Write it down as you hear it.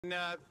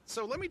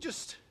So let me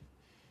just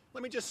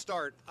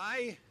start.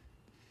 I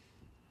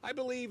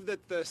believe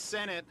that the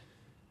Senate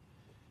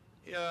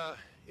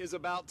is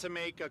about to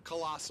make a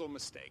colossal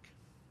mistake,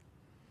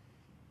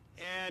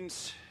 and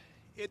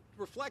it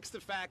reflects the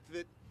fact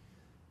that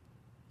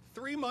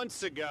 3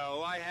 months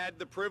ago I had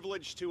the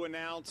privilege to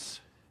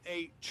announce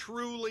a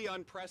truly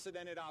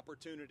unprecedented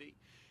opportunity,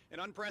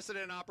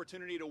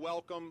 to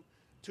welcome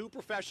two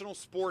professional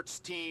sports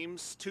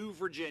teams to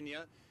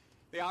Virginia.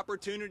 The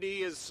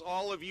opportunity, as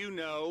all of you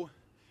know,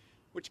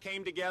 which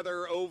came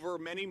together over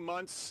many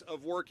months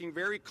of working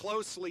very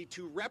closely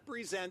to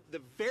represent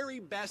the very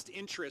best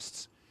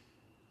interests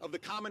of the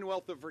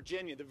Commonwealth of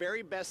Virginia, the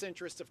very best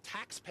interests of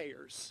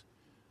taxpayers,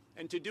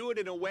 and to do it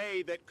in a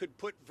way that could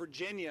put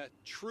Virginia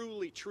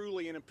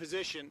truly in a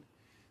position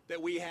that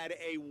we had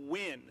a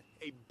win,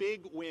 a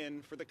big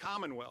win for the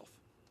Commonwealth.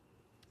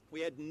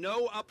 We had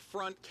no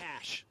upfront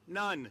cash,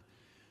 none.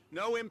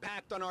 No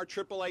impact on our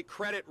AAA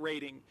credit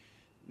rating.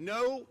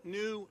 No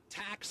new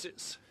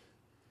taxes.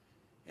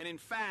 And in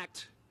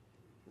fact,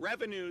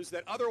 revenues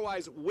that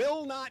otherwise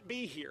will not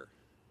be here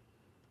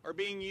are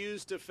being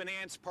used to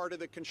finance part of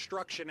the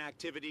construction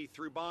activity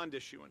through bond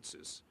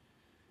issuances.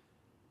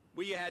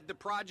 We had the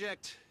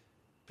project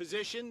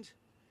positioned,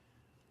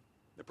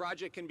 the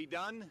project can be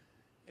done,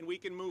 and we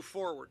can move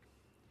forward.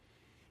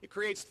 It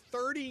creates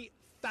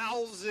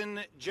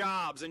 30,000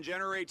 jobs and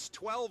generates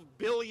 $12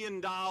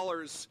 billion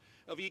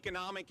of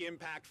economic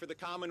impact for the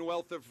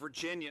Commonwealth of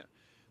Virginia.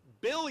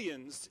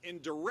 Billions in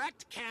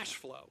direct cash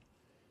flow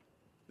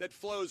that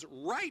flows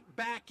right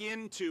back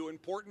into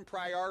important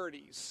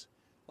priorities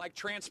like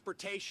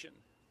transportation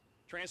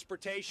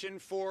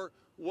for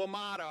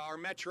WMATA, our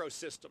metro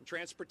system,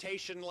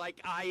 transportation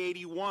like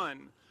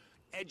I-81,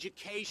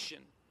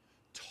 education,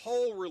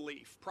 toll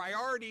relief,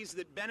 priorities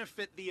that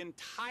benefit the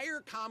entire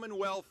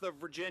Commonwealth of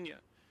Virginia.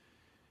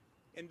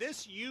 And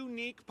this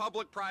unique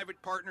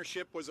public-private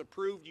partnership was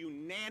approved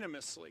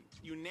unanimously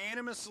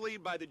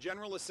by the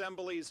General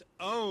Assembly's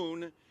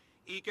own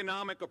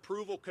Economic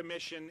Approval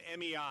Commission,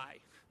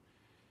 MEI.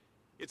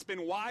 It's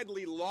been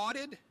widely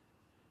lauded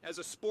as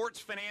a sports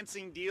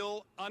financing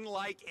deal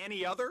unlike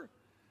any other.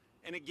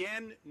 And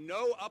again,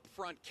 no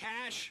upfront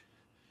cash,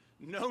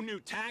 no new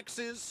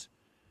taxes,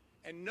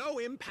 and no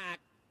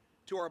impact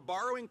to our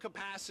borrowing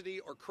capacity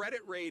or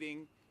credit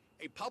rating.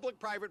 A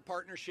public-private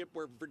partnership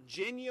where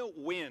Virginia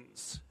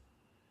wins.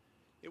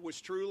 It was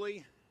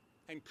truly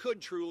and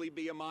could truly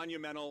be a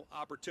monumental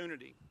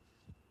opportunity.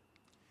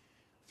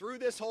 Through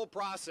this whole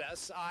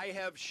process, I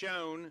have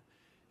shown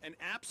an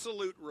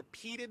absolute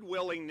repeated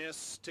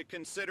willingness to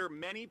consider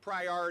many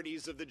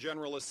priorities of the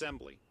General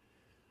Assembly.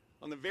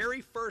 On the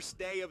very first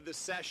day of the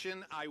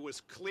session, I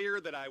was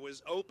clear that I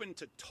was open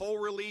to toll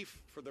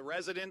relief for the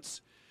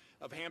residents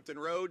of Hampton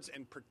Roads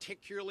and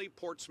particularly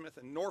Portsmouth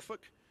and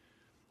Norfolk.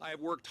 I have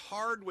worked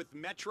hard with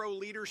Metro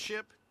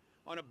leadership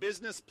on a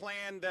business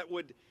plan that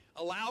would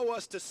allow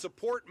us to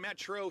support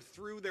Metro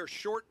through their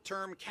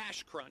short-term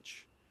cash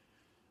crunch.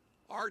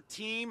 Our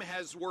team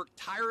has worked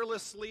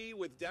tirelessly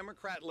with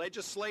Democrat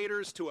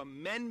legislators to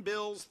amend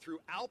bills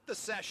throughout the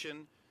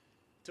session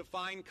to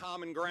find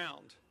common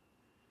ground.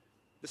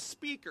 The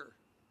Speaker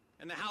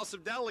and the House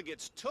of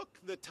Delegates took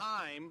the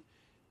time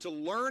to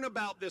learn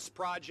about this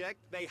project.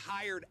 They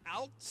hired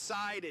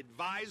outside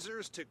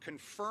advisors to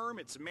confirm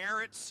its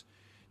merits.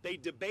 They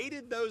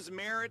debated those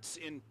merits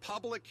in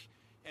public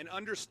and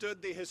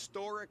understood the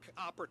historic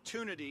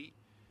opportunity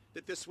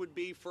that this would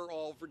be for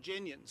all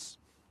Virginians.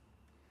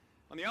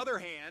 On the other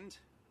hand,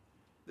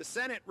 the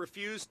Senate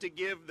refused to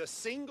give the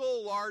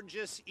single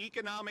largest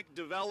economic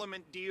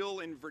development deal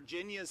in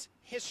Virginia's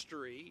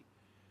history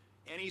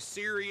any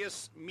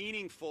serious,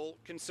 meaningful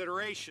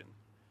consideration,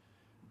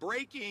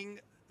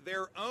 breaking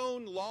their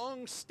own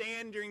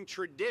long-standing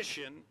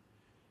tradition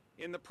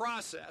in the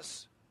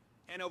process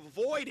and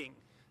avoiding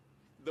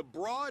the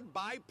broad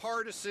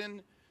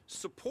bipartisan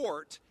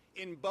support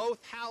in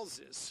both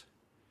houses.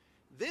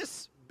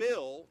 This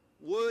bill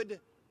would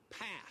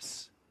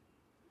pass.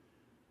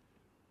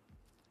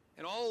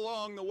 And all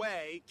along the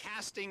way,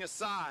 casting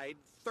aside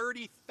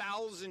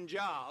 30,000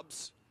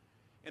 jobs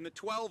and the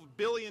 $12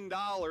 billion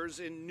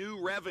in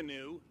new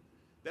revenue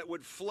that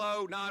would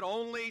flow not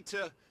only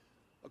to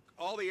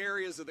all the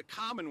areas of the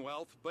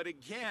Commonwealth, but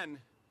again,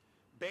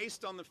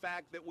 based on the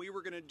fact that we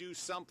were going to do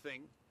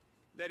something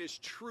that is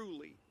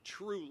truly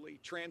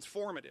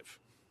transformative.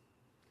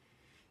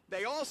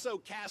 They also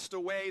cast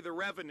away the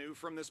revenue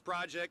from this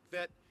project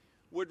that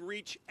would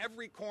reach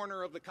every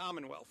corner of the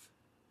Commonwealth.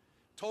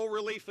 Toll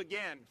relief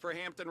again for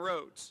Hampton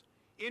Roads,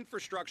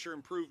 infrastructure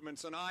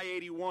improvements on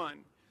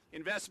I-81,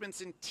 investments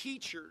in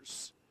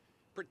teachers,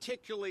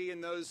 particularly in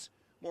those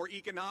more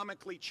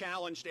economically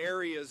challenged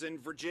areas in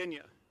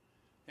Virginia.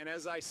 And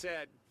as I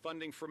said,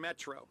 funding for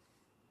Metro.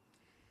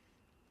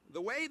 The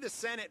way the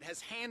Senate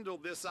has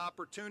handled this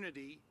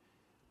opportunity,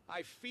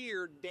 I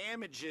fear,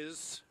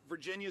 damages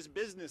Virginia's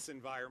business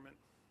environment.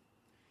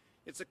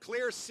 It's a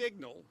clear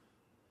signal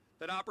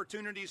that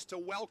opportunities to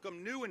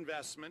welcome new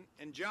investment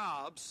and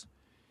jobs,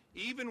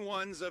 even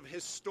ones of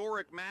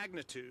historic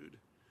magnitude,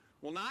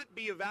 will not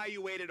be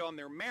evaluated on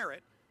their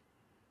merit,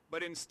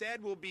 but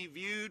instead will be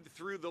viewed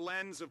through the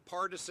lens of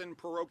partisan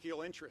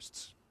parochial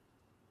interests.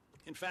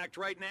 In fact,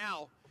 right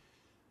now,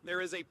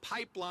 there is a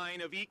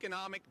pipeline of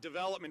economic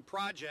development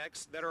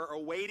projects that are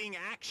awaiting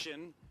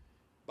action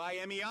by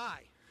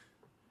MEI.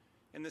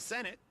 And the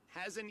Senate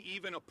hasn't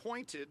even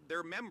appointed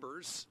their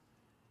members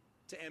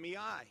to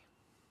MEI.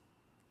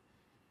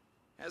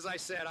 As I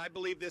said, I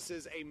believe this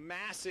is a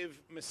massive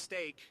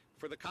mistake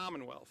for the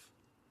Commonwealth.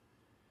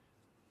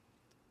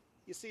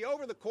 You see,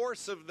 over the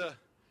course of the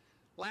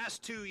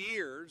last 2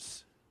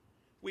 years,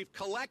 we've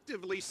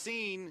collectively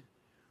seen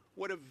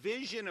what a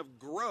vision of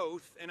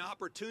growth and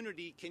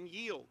opportunity can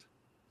yield.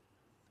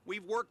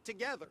 We've worked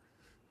together.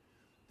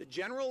 The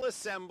General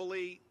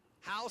Assembly,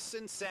 House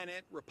and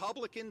Senate,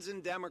 Republicans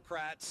and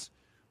Democrats,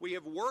 we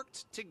have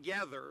worked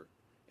together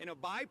in a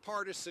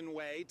bipartisan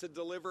way to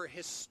deliver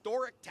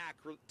historic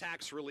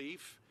tax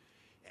relief,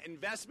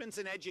 investments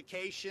in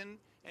education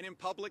and in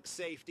public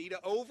safety, to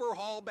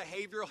overhaul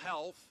behavioral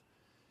health,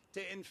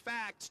 to in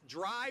fact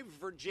drive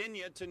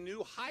Virginia to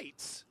new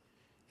heights.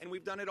 And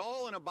we've done it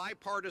all on a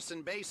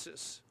bipartisan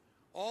basis,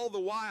 all the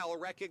while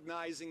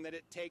recognizing that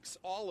it takes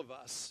all of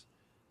us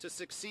to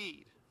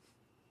succeed.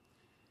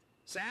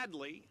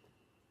 Sadly,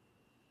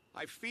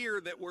 I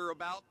fear that we're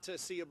about to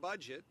see a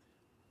budget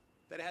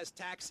that has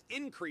tax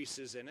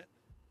increases in it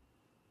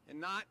and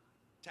not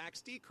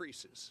tax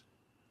decreases.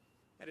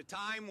 At a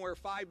time where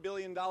 $5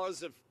 billion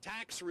of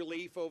tax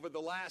relief over the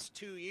last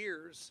 2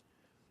 years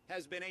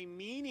has been a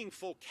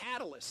meaningful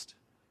catalyst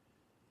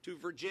to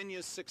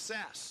Virginia's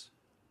success,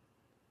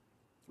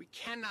 we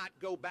cannot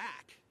go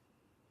back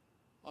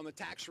on the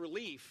tax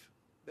relief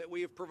that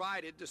we have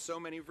provided to so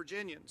many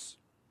Virginians.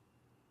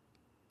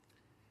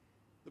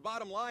 The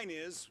bottom line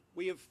is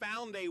we have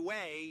found a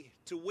way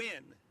to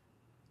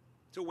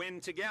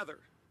win together.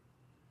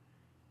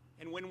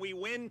 And when we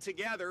win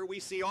together,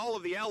 we see all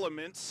of the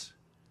elements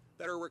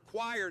that are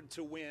required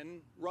to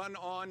win run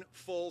on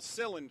full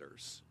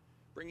cylinders.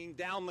 Bringing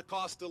down the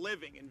cost of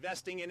living,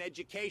 investing in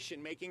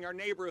education, making our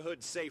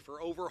neighborhoods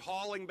safer,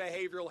 overhauling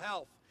behavioral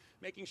health,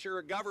 making sure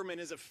a government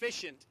is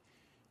efficient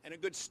and a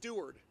good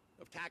steward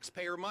of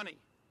taxpayer money.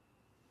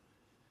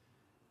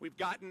 We've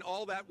gotten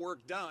all that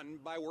work done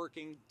by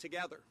working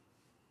together.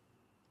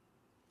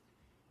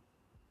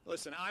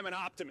 Listen, I'm an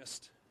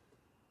optimist.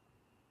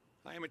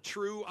 I am a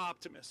true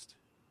optimist,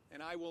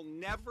 and I will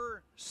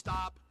never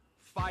stop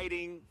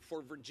fighting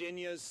for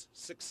Virginia's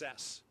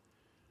success.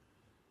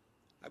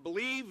 I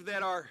believe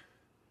that our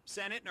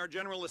Senate and our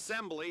General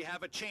Assembly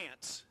have a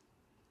chance.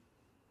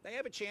 They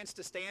have a chance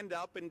to stand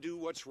up and do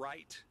what's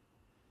right.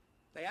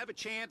 They have a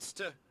chance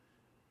to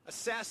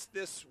assess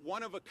this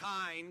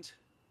one-of-a-kind,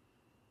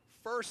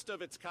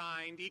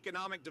 first-of-its-kind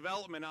economic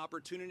development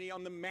opportunity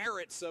on the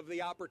merits of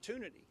the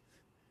opportunity.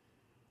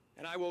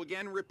 And I will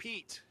again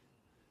repeat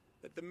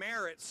that the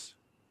merits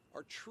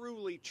are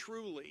truly,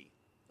 truly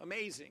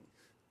amazing.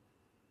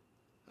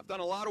 I've done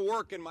a lot of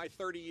work in my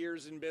 30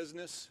 years in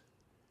business,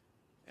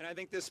 and I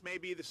think this may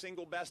be the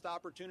single best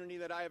opportunity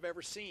that I have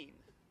ever seen.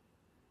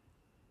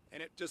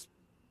 And it just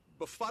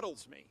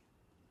befuddles me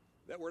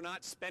that we're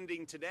not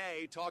spending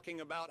today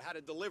talking about how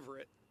to deliver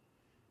it.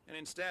 And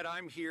instead,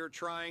 I'm here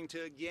trying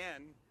to,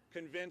 again,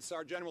 convince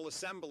our General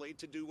Assembly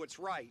to do what's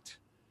right.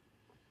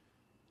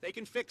 They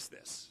can fix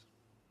this.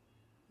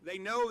 They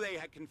know they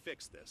can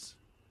fix this.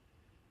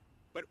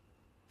 But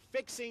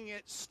fixing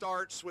it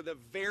starts with a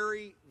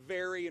very,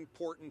 very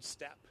important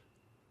step.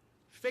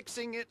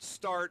 Fixing it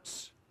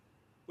starts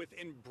with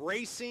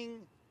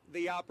embracing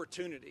the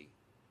opportunity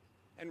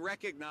and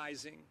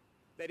recognizing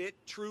that it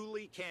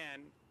truly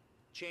can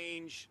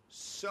change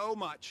so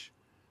much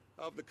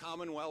of the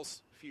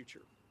Commonwealth's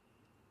future.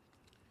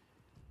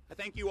 I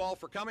thank you all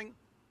for coming.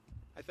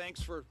 Thank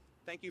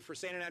you for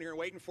standing out here and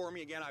waiting for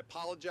me. Again, I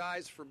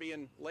apologize for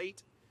being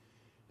late,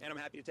 and I'm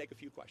happy to take a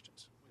few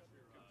questions.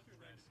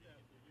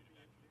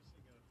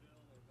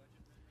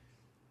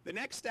 The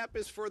next step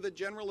is for the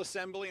General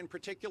Assembly, and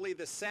particularly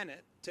the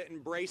Senate, to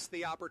embrace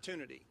the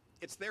opportunity.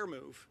 It's their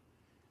move.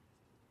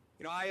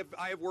 You know, I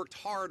have worked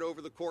hard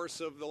over the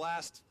course of the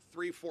last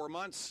 3-4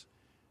 months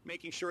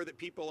making sure that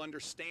people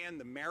understand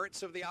the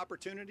merits of the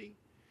opportunity,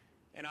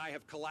 and I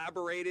have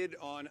collaborated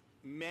on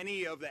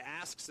many of the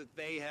asks that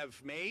they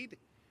have made.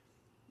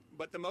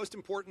 But the most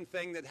important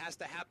thing that has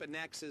to happen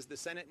next is the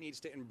Senate needs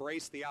to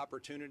embrace the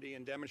opportunity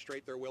and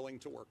demonstrate they're willing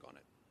to work on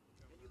it.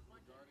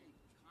 Regarding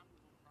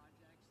comparable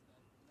projects that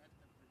met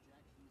the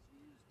projections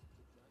used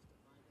to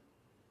justify them?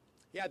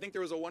 Yeah, I think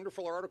there was a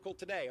wonderful article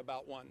today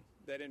about one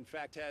that in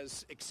fact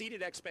has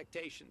exceeded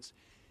expectations.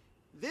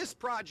 This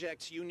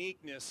project's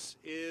uniqueness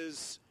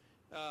is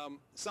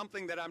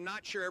something that I'm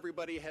not sure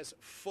everybody has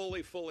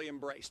fully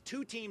embraced.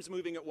 2 teams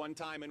moving at one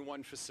time in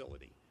one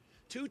facility.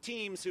 2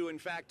 teams who in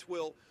fact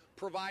will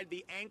provide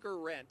the anchor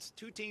rent.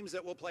 2 teams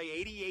that will play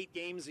 88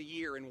 games a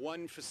year in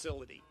one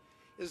facility.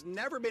 There's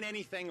never been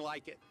anything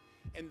like it.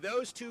 And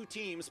those 2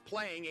 teams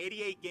playing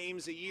 88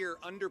 games a year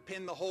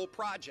underpin the whole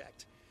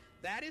project.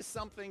 That is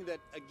something that,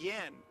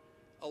 again,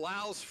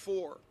 allows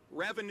for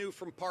revenue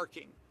from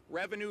parking,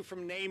 revenue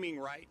from naming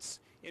rights.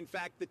 In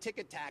fact, the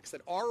ticket tax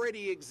that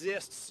already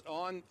exists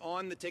on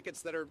the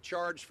tickets that are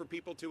charged for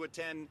people to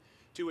attend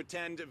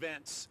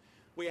events.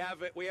 We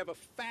have a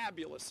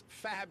fabulous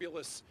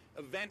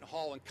event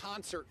hall and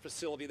concert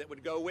facility that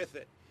would go with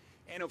it.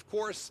 And of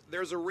course,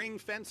 there's a ring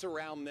fence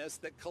around this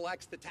that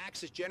collects the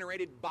taxes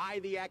generated by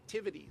the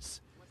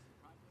activities. What's the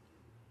project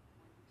you're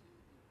pointing to,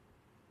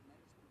 the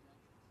latest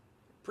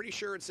projections? Pretty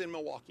sure it's in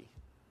Milwaukee.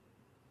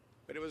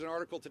 But it was an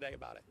article today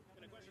about it.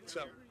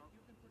 So. You've been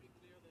pretty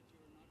clear that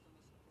you're not going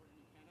to support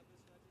any cannabis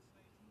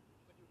legislation,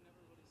 but you've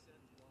never really said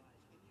why.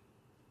 Can you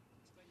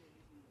explain your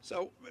reasoning?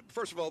 So,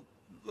 first of all,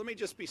 let me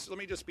just be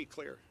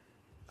clear.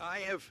 I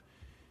have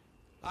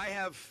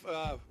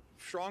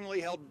strongly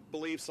held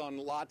beliefs on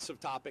lots of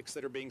topics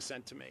that are being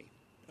sent to me.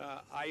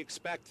 I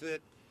expect that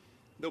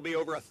there'll be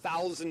over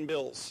 1,000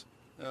 bills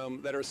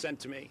that are sent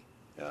to me,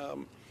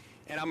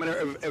 and I'm going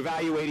to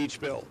evaluate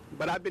each bill.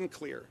 But I've been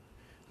clear.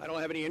 I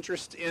don't have any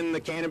interest in the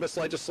cannabis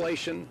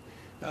legislation.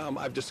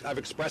 I've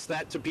expressed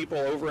that to people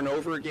over and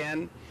over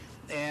again.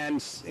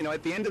 And,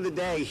 at the end of the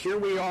day, here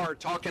we are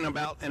talking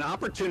about an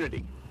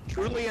opportunity,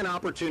 truly an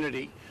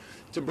opportunity,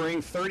 to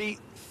bring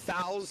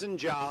 30,000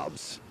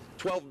 jobs,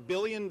 $12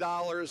 billion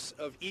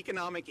of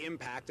economic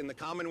impact in the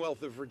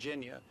Commonwealth of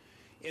Virginia,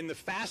 in the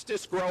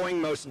fastest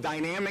growing, most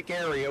dynamic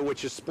area,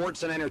 which is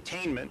sports and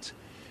entertainment.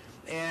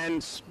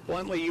 And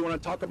bluntly, you want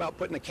to talk about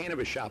putting a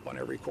cannabis shop on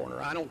every corner.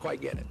 I don't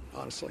quite get it,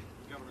 honestly.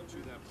 Governor, to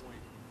that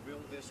point,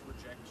 will this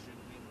rejection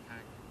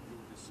impact your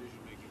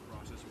decision-making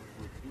process when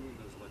reviewing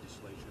those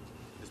legislations,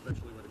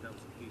 especially when it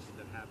comes to pieces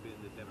that have been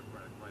the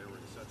Democratic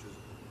priorities, such as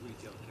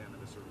retail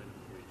cannabis or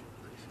minimum wage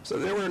increase? So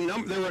there were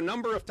a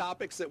number of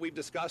topics that we've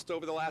discussed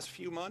over the last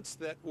few months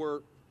that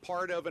were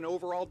part of an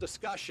overall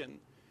discussion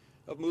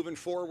of moving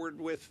forward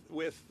with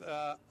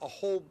a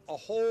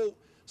whole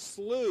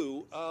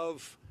slew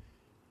of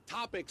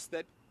topics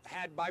that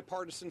had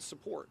bipartisan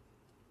support.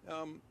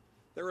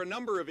 There are a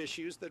number of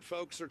issues that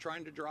folks are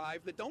trying to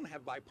drive that don't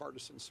have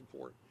bipartisan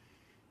support.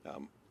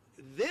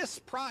 This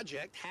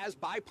project has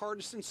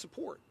bipartisan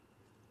support.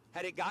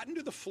 Had it gotten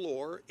to the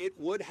floor, it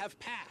would have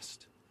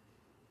passed.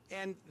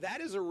 And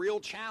that is a real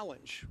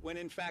challenge when,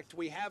 in fact,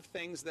 we have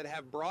things that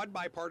have broad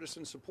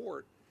bipartisan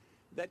support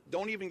that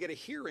don't even get a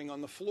hearing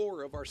on the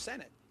floor of our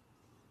Senate.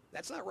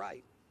 That's not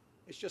right.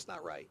 It's just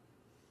not right.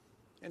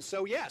 And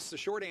so, yes, the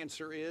short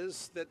answer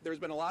is that there's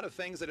been a lot of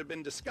things that have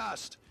been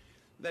discussed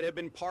that have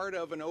been part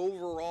of an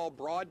overall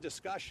broad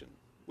discussion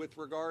with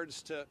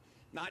regards to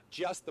not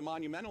just the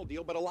Monumental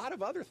deal, but a lot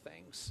of other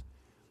things.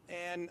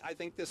 And I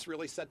think this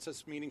really sets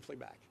us meaningfully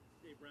back.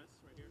 Dave Bress,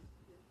 right here.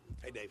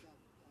 Hey, Dave.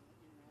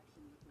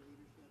 Interaction with the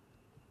leadership.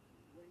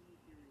 What are you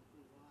hearing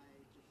for why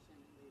the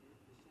Senate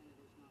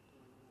is not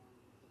going along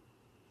with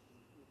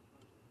the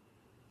project?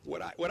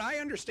 What I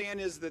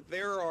understand is that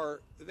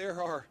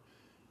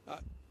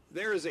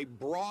there is a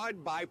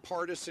broad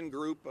bipartisan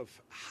group of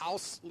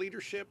House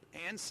leadership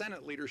and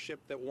Senate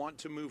leadership that want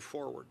to move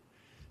forward.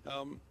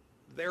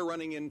 They're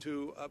running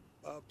into a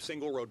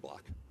single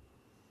roadblock.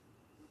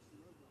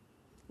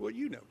 Well,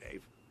 you know,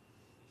 Dave.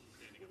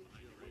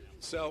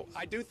 So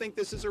I do think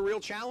this is a real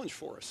challenge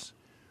for us.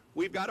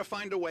 We've got to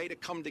find a way to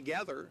come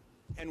together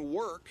and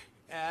work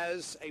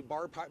as a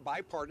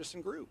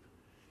bipartisan group.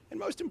 And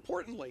most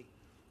importantly,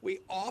 we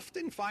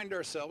often find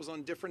ourselves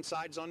on different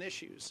sides on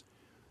issues.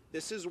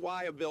 This is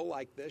why a bill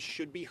like this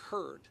should be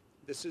heard.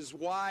 This is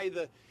why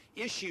the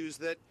issues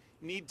that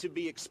need to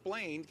be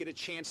explained get a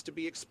chance to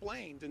be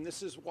explained. And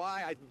this is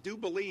why I do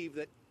believe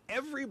that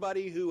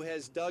everybody who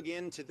has dug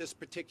into this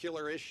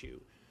particular issue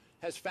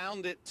has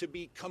found it to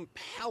be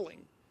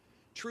compelling,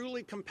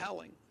 truly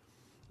compelling.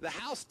 The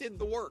House did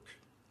the work.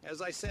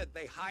 As I said,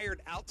 they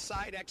hired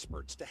outside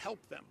experts to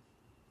help them.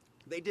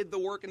 They did the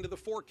work into the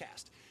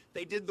forecast.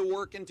 They did the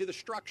work into the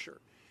structure.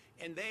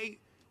 And they,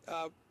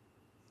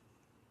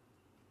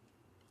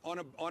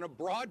 on a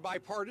broad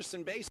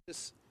bipartisan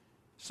basis,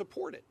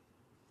 support it.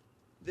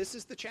 This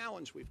is the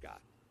challenge we've got.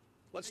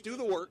 Let's do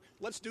the work.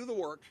 Let's do the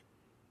work.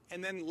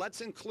 And then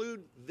let's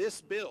include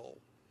this bill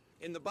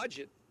in the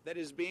budget that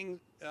is being,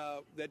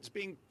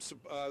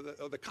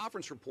 the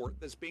conference report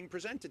that's being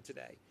presented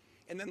today.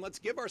 And then let's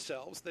give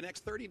ourselves the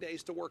next 30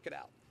 days to work it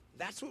out.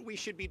 That's what we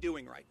should be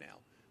doing right now.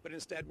 But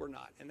instead, we're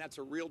not. And that's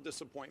a real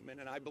disappointment.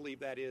 And I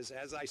believe that is,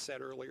 as I said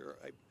earlier,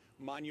 a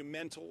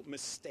monumental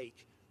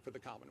mistake for the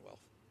Commonwealth.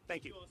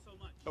 Thank you. Thank you all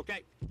so much.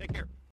 Okay, take care.